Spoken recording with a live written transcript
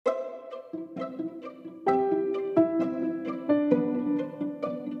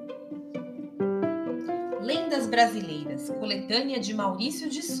Lendas Brasileiras, coletânea de Maurício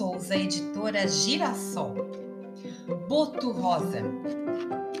de Souza, editora Girassol. Boto Rosa.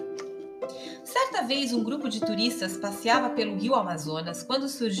 Certa vez, um grupo de turistas passeava pelo rio Amazonas quando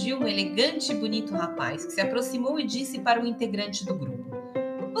surgiu um elegante e bonito rapaz que se aproximou e disse para o integrante do grupo: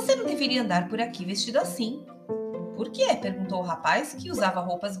 "Você não deveria andar por aqui vestido assim." "Por quê?" perguntou o rapaz, que usava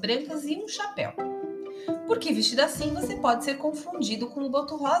roupas brancas e um chapéu. "Porque vestido assim você pode ser confundido com o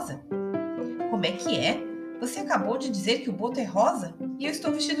Boto Rosa." "Como é que é? Você acabou de dizer que o boto é rosa e eu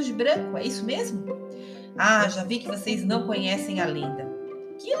estou vestido de branco, é isso mesmo?" "Ah, já vi que vocês não conhecem a lenda."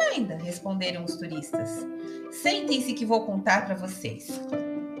 "Que lenda?" responderam os turistas. "Sentem-se que vou contar para vocês."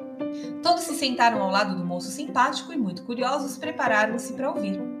 Todos se sentaram ao lado do moço simpático e, muito curiosos, prepararam-se para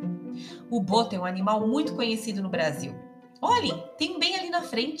ouvir. "O boto é um animal muito conhecido no Brasil. Olhem, tem um bem ali na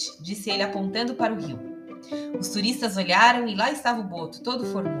frente," disse ele apontando para o rio. Os turistas olharam e lá estava o boto, todo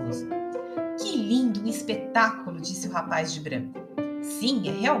formoso. "Que lindo, um espetáculo," disse o rapaz de branco. "Sim,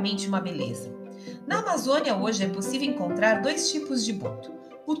 é realmente uma beleza. Na Amazônia hoje é possível encontrar dois tipos de boto,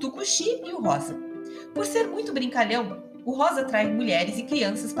 o tucuxi e o rosa. Por ser muito brincalhão, o rosa atrai mulheres e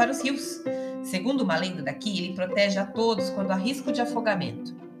crianças para os rios. Segundo uma lenda daqui, ele protege a todos quando há risco de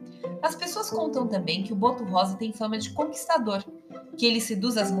afogamento. As pessoas contam também que o boto rosa tem fama de conquistador, que ele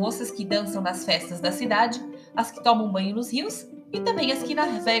seduz as moças que dançam nas festas da cidade, as que tomam banho nos rios e também as que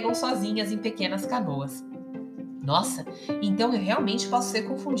navegam sozinhas em pequenas canoas." "Nossa, então eu realmente posso ser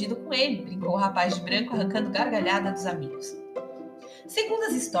confundido com ele," brincou o rapaz de branco, arrancando gargalhada dos amigos. Segundo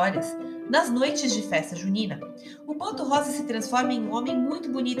as histórias, nas noites de festa junina, o boto rosa se transforma em um homem muito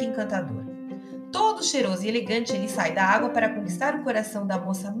bonito e encantador. Todo cheiroso e elegante, ele sai da água para conquistar o coração da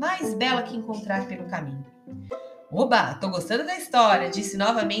moça mais bela que encontrar pelo caminho. "Oba, tô gostando da história," disse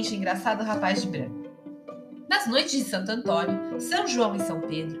novamente o engraçado rapaz de branco. Nas noites de Santo Antônio, São João e São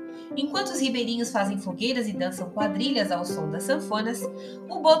Pedro, enquanto os ribeirinhos fazem fogueiras e dançam quadrilhas ao som das sanfonas,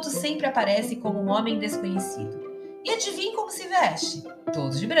 o boto sempre aparece como um homem desconhecido. E adivinhe como se veste?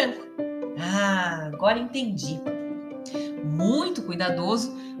 Todo de branco. "Ah, agora entendi." Muito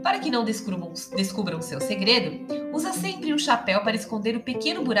cuidadoso, para que não descubram seu segredo, usa sempre um chapéu para esconder o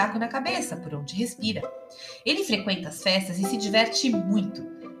pequeno buraco na cabeça, por onde respira. Ele frequenta as festas e se diverte muito.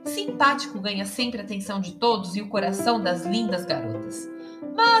 Simpático, ganha sempre a atenção de todos e o coração das lindas garotas.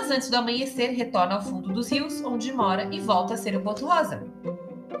 Mas antes do amanhecer, retorna ao fundo dos rios, onde mora, e volta a ser o boto rosa.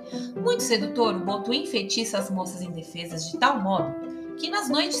 Muito sedutor, o boto enfeitiça as moças indefesas de tal modo que nas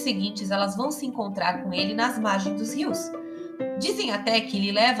noites seguintes elas vão se encontrar com ele nas margens dos rios. Dizem até que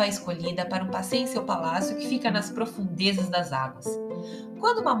ele leva a escolhida para um passeio em seu palácio que fica nas profundezas das águas.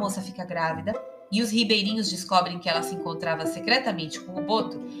 Quando uma moça fica grávida e os ribeirinhos descobrem que ela se encontrava secretamente com o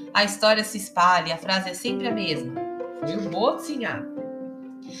boto, a história se espalha e a frase é sempre a mesma: "Foi o boto, sinhá."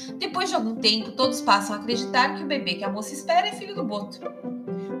 Depois de algum tempo, todos passam a acreditar que o bebê que a moça espera é filho do boto.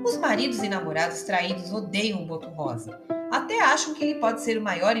 Os maridos e namorados traídos odeiam o boto rosa. Até acham que ele pode ser o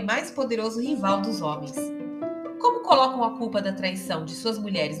maior e mais poderoso rival dos homens. Como colocam a culpa da traição de suas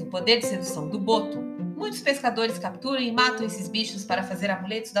mulheres no poder de sedução do boto, muitos pescadores capturam e matam esses bichos para fazer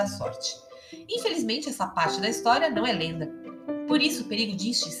amuletos da sorte. Infelizmente, essa parte da história não é lenda. Por isso, o perigo de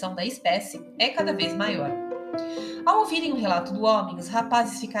extinção da espécie é cada vez maior. Ao ouvirem o relato do homem, os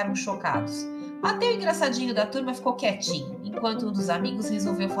rapazes ficaram chocados. Até o engraçadinho da turma ficou quietinho, enquanto um dos amigos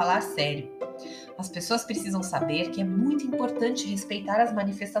resolveu falar sério. As pessoas precisam saber que é muito importante respeitar as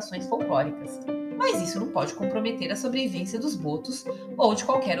manifestações folclóricas, mas isso não pode comprometer a sobrevivência dos botos ou de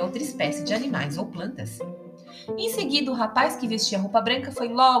qualquer outra espécie de animais ou plantas. Em seguida, o rapaz que vestia roupa branca foi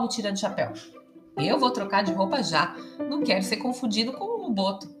logo tirando o chapéu. "Eu vou trocar de roupa já, não quero ser confundido com o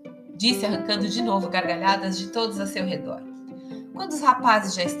boto," disse, arrancando de novo gargalhadas de todos a seu redor. Quando os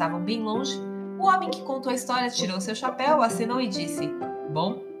rapazes já estavam bem longe, o homem que contou a história tirou seu chapéu, acenou e disse: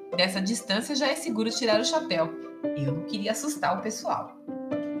 "Bom, dessa distância já é seguro tirar o chapéu. Eu não queria assustar o pessoal."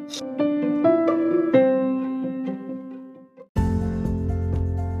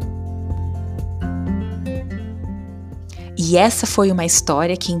 E essa foi uma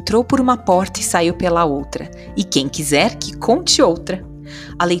história que entrou por uma porta e saiu pela outra. E quem quiser, que conte outra.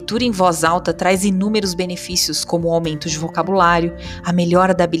 A leitura em voz alta traz inúmeros benefícios, como o aumento de vocabulário, a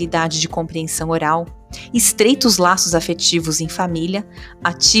melhora da habilidade de compreensão oral, estreita os laços afetivos em família,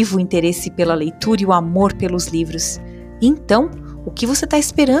 ativa o interesse pela leitura e o amor pelos livros. Então, o que você está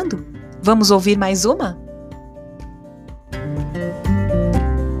esperando? Vamos ouvir mais uma?